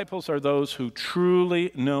 Disciples are those who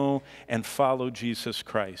truly know and follow Jesus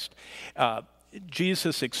Christ.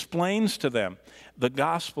 Jesus explains to them the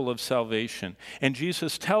gospel of salvation. And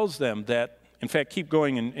Jesus tells them that, in fact, keep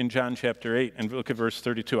going in John chapter 8 and look at verse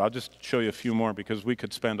 32. I'll just show you a few more because we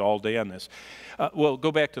could spend all day on this. Well,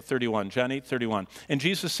 go back to 31, John 8:31. And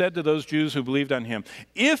Jesus said to those Jews who believed on him,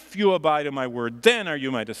 if you abide in my word, then are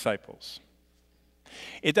you my disciples.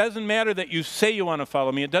 It doesn't matter that you say you want to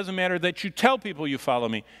follow me. It doesn't matter that you tell people you follow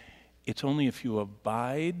me. It's only if you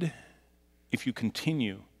abide, if you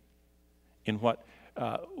continue in what,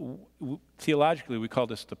 theologically we call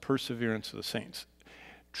this the perseverance of the saints.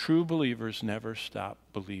 True believers never stop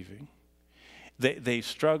believing. They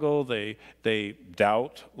struggle, they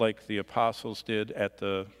doubt like the apostles did at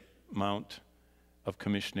the Mount of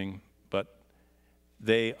Commissioning, but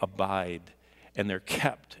they abide. And they're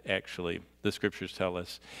kept, actually, the scriptures tell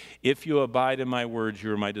us. If you abide in my words, you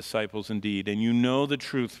are my disciples indeed. And you know the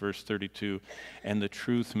truth, verse 32, and the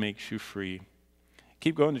truth makes you free.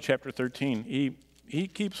 Keep going to chapter 13. He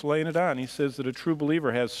keeps laying it on. He says that a true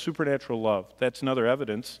believer has supernatural love. That's another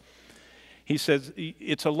evidence. He says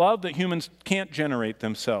it's a love that humans can't generate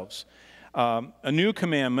themselves. A new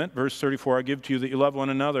commandment, verse 34, I give to you that you love one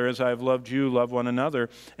another as I have loved you, love one another.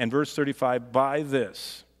 And verse 35, by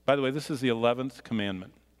this. By the way, this is the 11th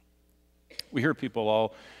commandment. We hear people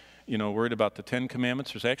all, worried about the 10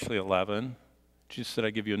 commandments. There's actually 11. Jesus said, I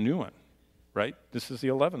give you a new one, right? This is the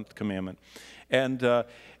 11th commandment. And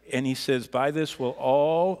he says, by this will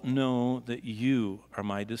all know that you are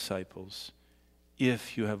my disciples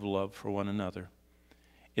if you have love for one another.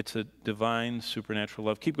 It's a divine, supernatural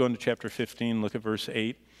love. Keep going to chapter 15. Look at verse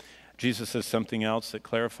 8. Jesus says something else that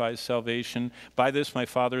clarifies salvation. By this my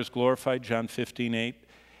Father is glorified, John 15:8.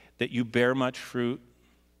 That you bear much fruit,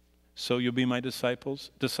 so you'll be my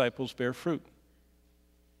disciples. Disciples bear fruit.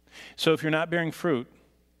 So if you're not bearing fruit,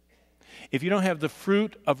 if you don't have the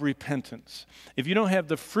fruit of repentance, if you don't have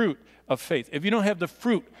the fruit of faith, if you don't have the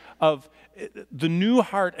fruit of the new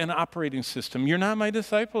heart and operating system, you're not my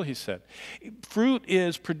disciple, he said. Fruit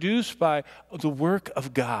is produced by the work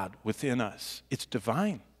of God within us. It's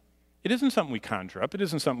divine. It isn't something we conjure up. It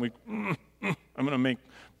isn't something I'm going to make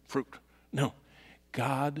fruit. No.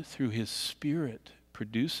 God, through his Spirit,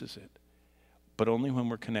 produces it, but only when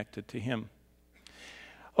we're connected to him.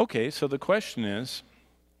 Okay, so the question is,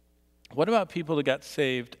 what about people that got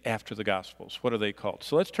saved after the Gospels? What are they called?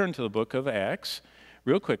 So let's turn to the book of Acts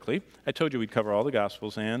real quickly. I told you we'd cover all the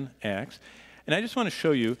Gospels and Acts. And I just want to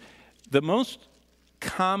show you the most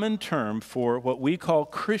common term for what we call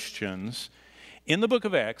Christians in the book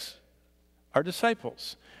of Acts are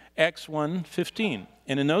disciples. Acts 1:15.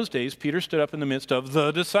 And in those days, Peter stood up in the midst of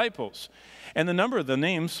the disciples. And the number of the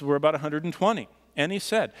names were about 120. And he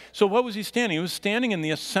said, so what was he standing? He was standing in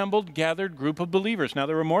the assembled, gathered group of believers. Now,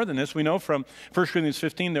 there were more than this. We know from 1 Corinthians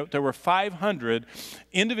 15 that there were 500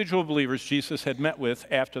 individual believers Jesus had met with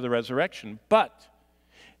after the resurrection. But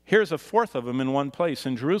here's a fourth of them in one place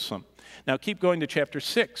in Jerusalem. Now, keep going to chapter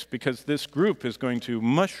 6, because this group is going to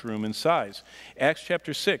mushroom in size. Acts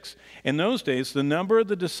chapter 6. In those days, the number of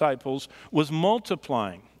the disciples was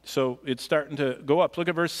multiplying. So it's starting to go up. Look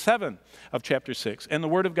at verse 7 of chapter 6. And the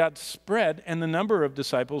word of God spread, and the number of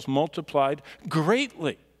disciples multiplied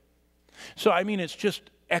greatly. So, I mean, it's just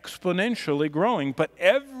exponentially growing. But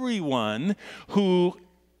everyone who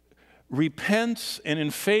repents and in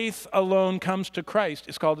faith alone comes to Christ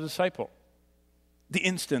is called a disciple. The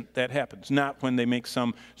instant that happens, not when they make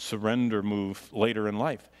some surrender move later in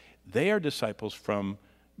life. They are disciples from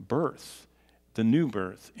birth. The new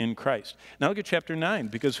birth in Christ. Now look at chapter 9,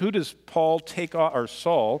 because who does Saul take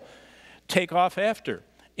off after?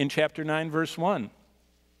 In chapter 9, verse 1.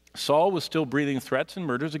 Saul was still breathing threats and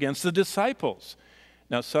murders against the disciples.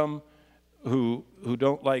 Now some who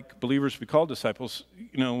don't like believers to be called disciples,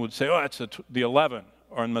 would say, oh, that's the 11,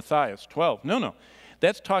 or in Matthias 12. No.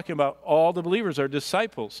 That's talking about all the believers are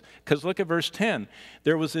disciples. Because look at verse 10.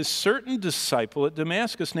 There was a certain disciple at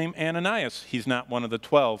Damascus named Ananias. He's not one of the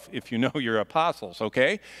 12 if you know your apostles,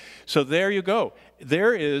 okay? So there you go.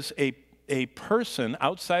 There is a person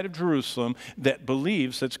outside of Jerusalem that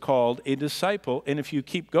believes that's called a disciple. And if you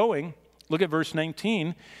keep going, look at verse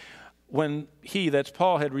 19. When he, that's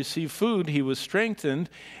Paul, had received food, he was strengthened,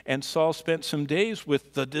 and Saul spent some days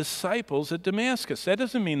with the disciples at Damascus. That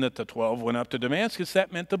doesn't mean that the 12 went up to Damascus.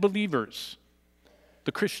 That meant the believers,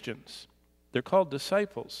 the Christians. They're called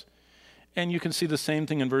disciples. And you can see the same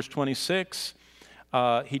thing in verse 26.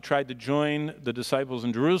 He tried to join the disciples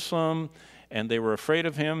in Jerusalem, and they were afraid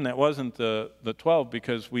of him. That wasn't the 12,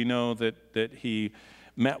 because we know that he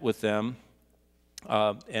met with them,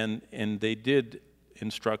 and they did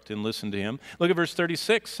instruct and listen to him. Look at verse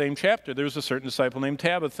 36, same chapter. There was a certain disciple named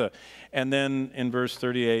Tabitha. And then in verse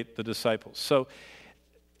 38, the disciples. So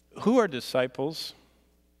who are disciples?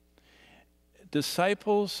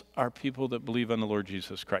 Disciples are people that believe on the Lord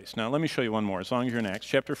Jesus Christ. Now, let me show you one more, as long as you're in Acts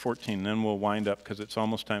chapter 14, then we'll wind up because it's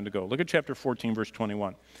almost time to go. Look at chapter 14, verse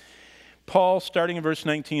 21. Paul, starting in verse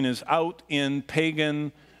 19, is out in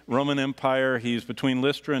pagan Roman Empire. He's between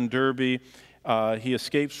Lystra and Derbe. He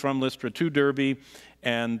escapes from Lystra to Derbe.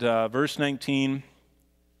 And verse 19,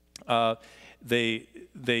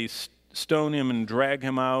 they stone him and drag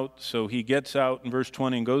him out. So he gets out in verse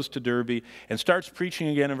 20 and goes to Derbe and starts preaching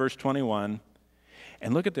again in verse 21.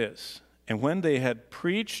 And look at this. And when they had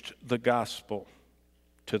preached the gospel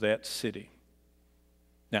to that city.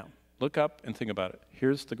 Now, look up and think about it.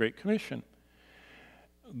 Here's the Great Commission.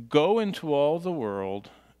 Go into all the world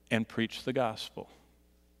and preach the gospel.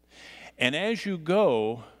 And as you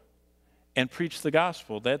go and preach the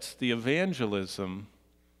gospel, that's the evangelism.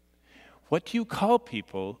 What do you call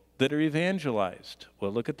people that are evangelized?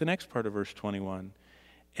 Well, look at the next part of verse 21.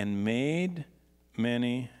 And made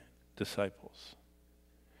many disciples.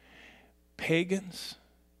 Pagans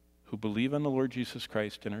who believe on the Lord Jesus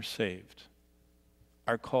Christ and are saved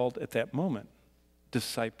are called at that moment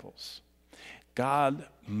disciples. God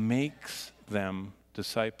makes them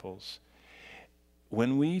disciples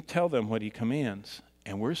when we tell them what he commands,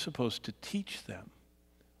 and we're supposed to teach them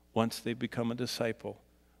once they become a disciple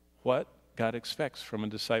what God expects from a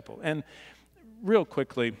disciple. And real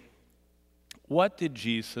quickly, what did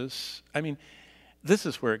Jesus, this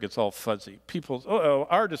is where it gets all fuzzy. People,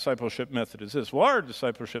 our discipleship method is this. Well, our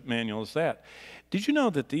discipleship manual is that. Did you know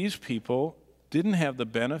that these people didn't have the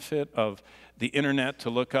benefit of the internet to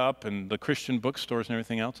look up and the Christian bookstores and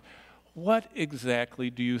everything else? What exactly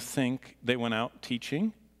do you think they went out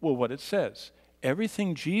teaching? Well, what it says.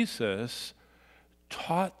 Everything Jesus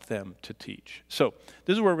taught them to teach. So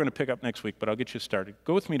this is where we're going to pick up next week, but I'll get you started.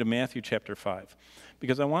 Go with me to Matthew chapter 5,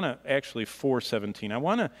 because I want to actually 4:17. I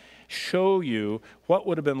want to show you what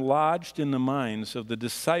would have been lodged in the minds of the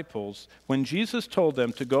disciples when Jesus told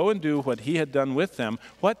them to go and do what he had done with them.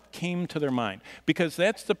 What came to their mind? Because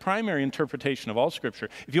that's the primary interpretation of all Scripture.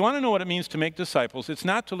 If you want to know what it means to make disciples, it's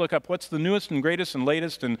not to look up what's the newest and greatest and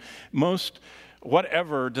latest and most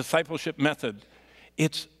whatever discipleship method.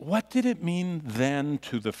 It's what did it mean then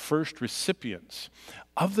to the first recipients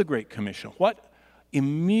of the Great Commission? What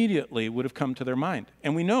immediately would have come to their mind?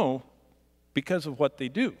 And we know because of what they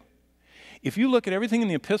do. If you look at everything in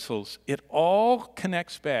the epistles, it all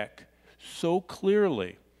connects back so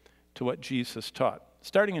clearly to what Jesus taught.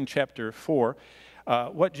 Starting in chapter 4,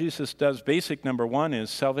 what Jesus does, basic number one, is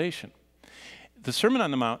salvation. The Sermon on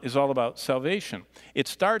the Mount is all about salvation. It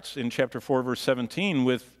starts in chapter 4, verse 17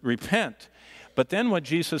 with repent. But then what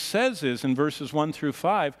Jesus says is, in verses 1 through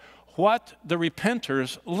 5, what the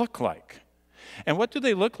repenters look like. And what do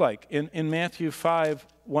they look like in Matthew 5,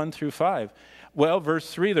 1 through 5? Well, verse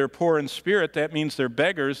 3, they're poor in spirit. That means they're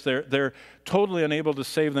beggars. They're totally unable to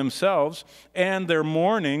save themselves. And they're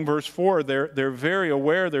mourning. Verse 4, they're very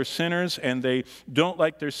aware they're sinners, and they don't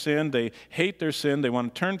like their sin. They hate their sin. They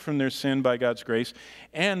want to turn from their sin by God's grace.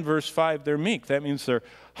 And verse 5, they're meek. That means they're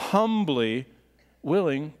humbly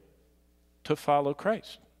willing to follow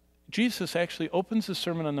Christ. Jesus actually opens the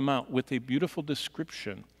Sermon on the Mount with a beautiful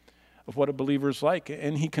description of what a believer is like.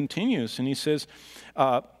 And he continues, and he says,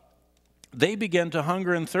 they began to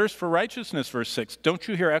hunger and thirst for righteousness, verse 6. Don't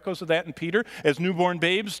you hear echoes of that in Peter? As newborn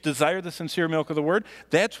babes desire the sincere milk of the word.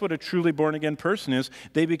 That's what a truly born-again person is.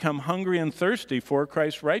 They become hungry and thirsty for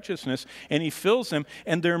Christ's righteousness, and he fills them,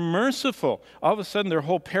 and they're merciful. All of a sudden, their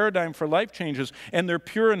whole paradigm for life changes, and they're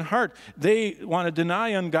pure in heart. They want to deny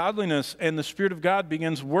ungodliness, and the Spirit of God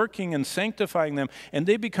begins working and sanctifying them, and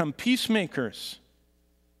they become peacemakers.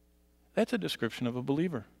 That's a description of a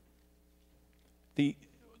believer.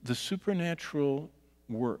 The supernatural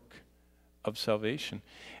work of salvation.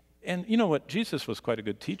 And you know what? Jesus was quite a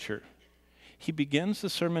good teacher. He begins the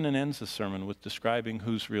sermon and ends the sermon with describing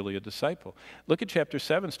who's really a disciple. Look at chapter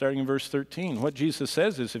 7, starting in verse 13. What Jesus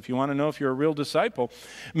says is, if you want to know if you're a real disciple,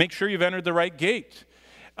 make sure you've entered the right gate.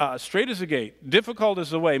 Straight is the gate. Difficult is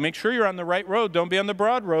the way. Make sure you're on the right road. Don't be on the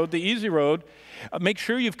broad road, the easy road. Make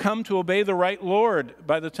sure you've come to obey the right Lord.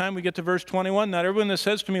 By the time we get to verse 21, not everyone that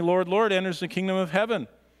says to me, Lord, Lord, enters the kingdom of heaven.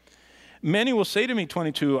 Many will say to me,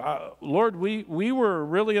 22, Lord, we were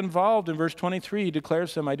really involved. In verse 23, he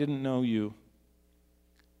declares to them, I didn't know you.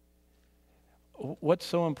 What's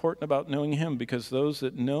so important about knowing him? Because those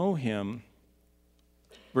that know him,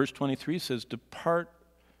 verse 23 says, depart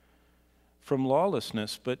from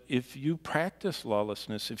lawlessness. But if you practice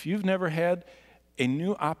lawlessness, if you've never had a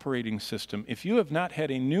new operating system, if you have not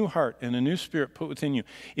had a new heart and a new spirit put within you,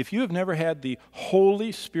 if you have never had the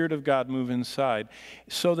Holy Spirit of God move inside,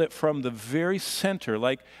 so that from the very center,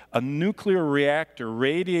 like a nuclear reactor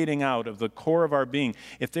radiating out of the core of our being,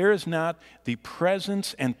 if there is not the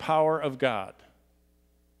presence and power of God,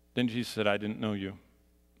 then Jesus said, I didn't know you.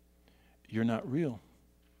 You're not real.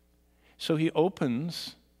 So he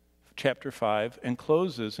opens chapter 5 and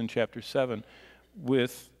closes in chapter 7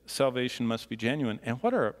 with salvation must be genuine. And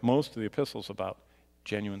what are most of the epistles about?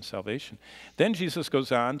 Genuine salvation. Then Jesus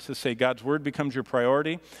goes on to say God's word becomes your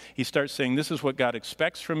priority. He starts saying this is what God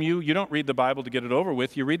expects from you. You don't read the Bible to get it over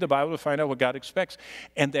with. You read the Bible to find out what God expects.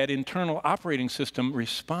 And that internal operating system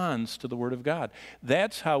responds to the word of God.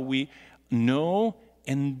 That's how we know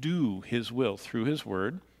and do his will through his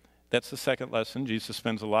word. That's the second lesson. Jesus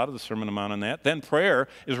spends a lot of the Sermon on the Mount on that. Then prayer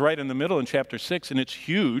is right in the middle in chapter 6, and it's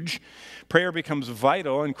huge. Prayer becomes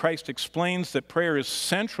vital, and Christ explains that prayer is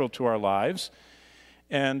central to our lives.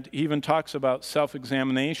 And he even talks about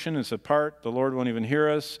self-examination as a part. The Lord won't even hear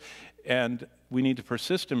us, and we need to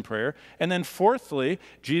persist in prayer. And then fourthly,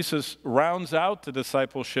 Jesus rounds out the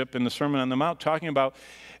discipleship in the Sermon on the Mount, talking about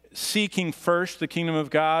seeking first the kingdom of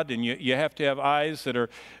God, and you have to have eyes that are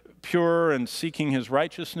pure and seeking his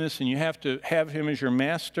righteousness, and you have to have him as your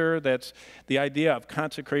master. That's the idea of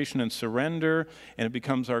consecration and surrender, and it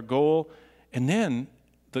becomes our goal. And then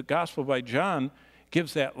the Gospel by John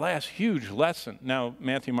gives that last huge lesson. Now,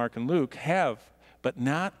 Matthew, Mark, and Luke have, but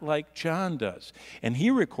not like John does. And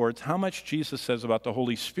he records how much Jesus says about the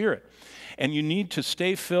Holy Spirit. And you need to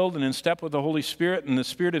stay filled and in step with the Holy Spirit, and the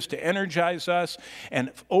Spirit is to energize us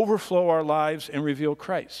and overflow our lives and reveal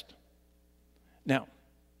Christ. Now,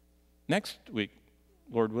 next week,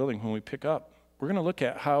 Lord willing, when we pick up, we're going to look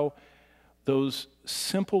at how those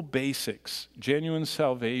simple basics, genuine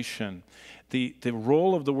salvation, the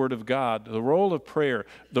role of the Word of God, the role of prayer,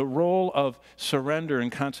 the role of surrender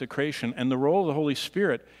and consecration, and the role of the Holy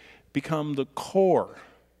Spirit become the core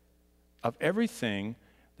of everything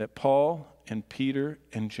that Paul and Peter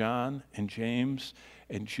and John and James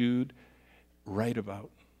and Jude write about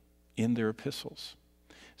in their epistles.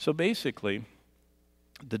 So basically,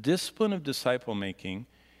 the discipline of disciple making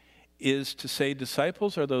is to say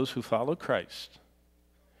disciples are those who follow Christ.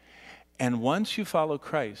 And once you follow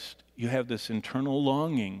Christ, you have this internal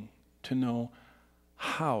longing to know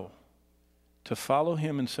how to follow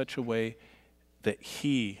him in such a way that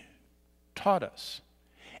he taught us.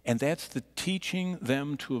 And that's the teaching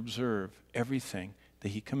them to observe everything that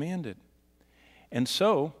he commanded. And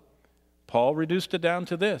so, Paul reduced it down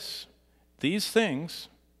to this. These things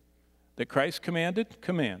that Christ commanded,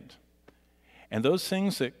 command. And those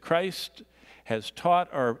things that Christ has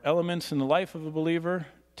taught are elements in the life of a believer,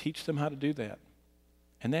 teach them how to do that.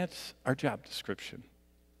 And that's our job description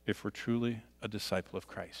if we're truly a disciple of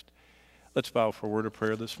Christ. Let's bow for a word of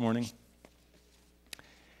prayer this morning.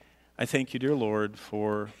 I thank you, dear Lord,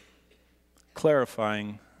 for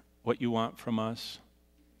clarifying what you want from us,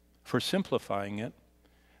 for simplifying it,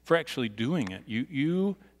 for actually doing it.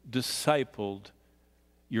 You discipled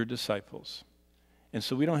your disciples. And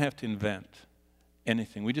so we don't have to invent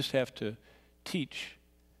anything. We just have to teach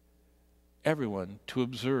everyone to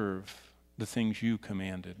observe the things you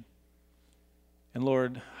commanded. And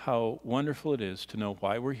Lord, how wonderful it is to know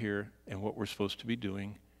why we're here and what we're supposed to be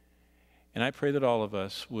doing. And I pray that all of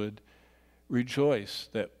us would rejoice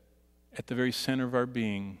that at the very center of our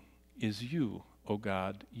being is you, O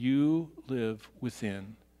God. You live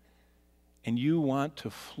within, and you want to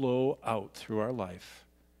flow out through our life.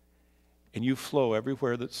 And you flow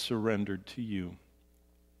everywhere that's surrendered to you.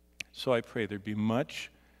 So I pray there'd be much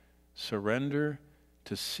surrender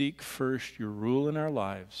to seek first your rule in our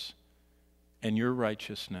lives and your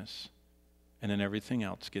righteousness, and then everything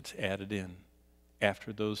else gets added in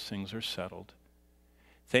after those things are settled.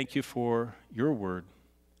 Thank you for your word.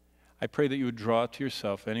 I pray that you would draw to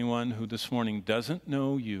yourself anyone who this morning doesn't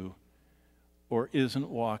know you or isn't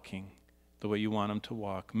walking the way you want them to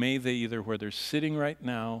walk. May they, either where they're sitting right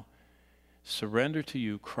now, surrender to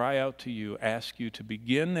you, cry out to you, ask you to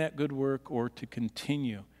begin that good work or to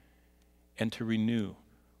continue and to renew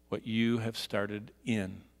what you have started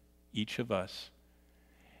in each of us.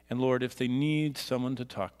 And Lord, if they need someone to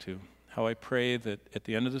talk to, how I pray that at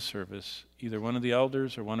the end of the service, either one of the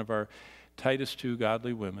elders or one of our tightest two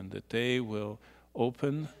godly women, that they will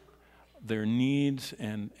open their needs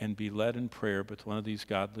and be led in prayer with one of these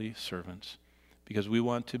godly servants, because we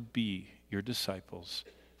want to be your disciples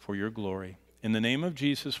for your glory. In the name of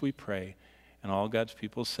Jesus we pray, and all God's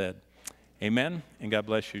people said, amen, and God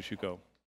bless you as you go.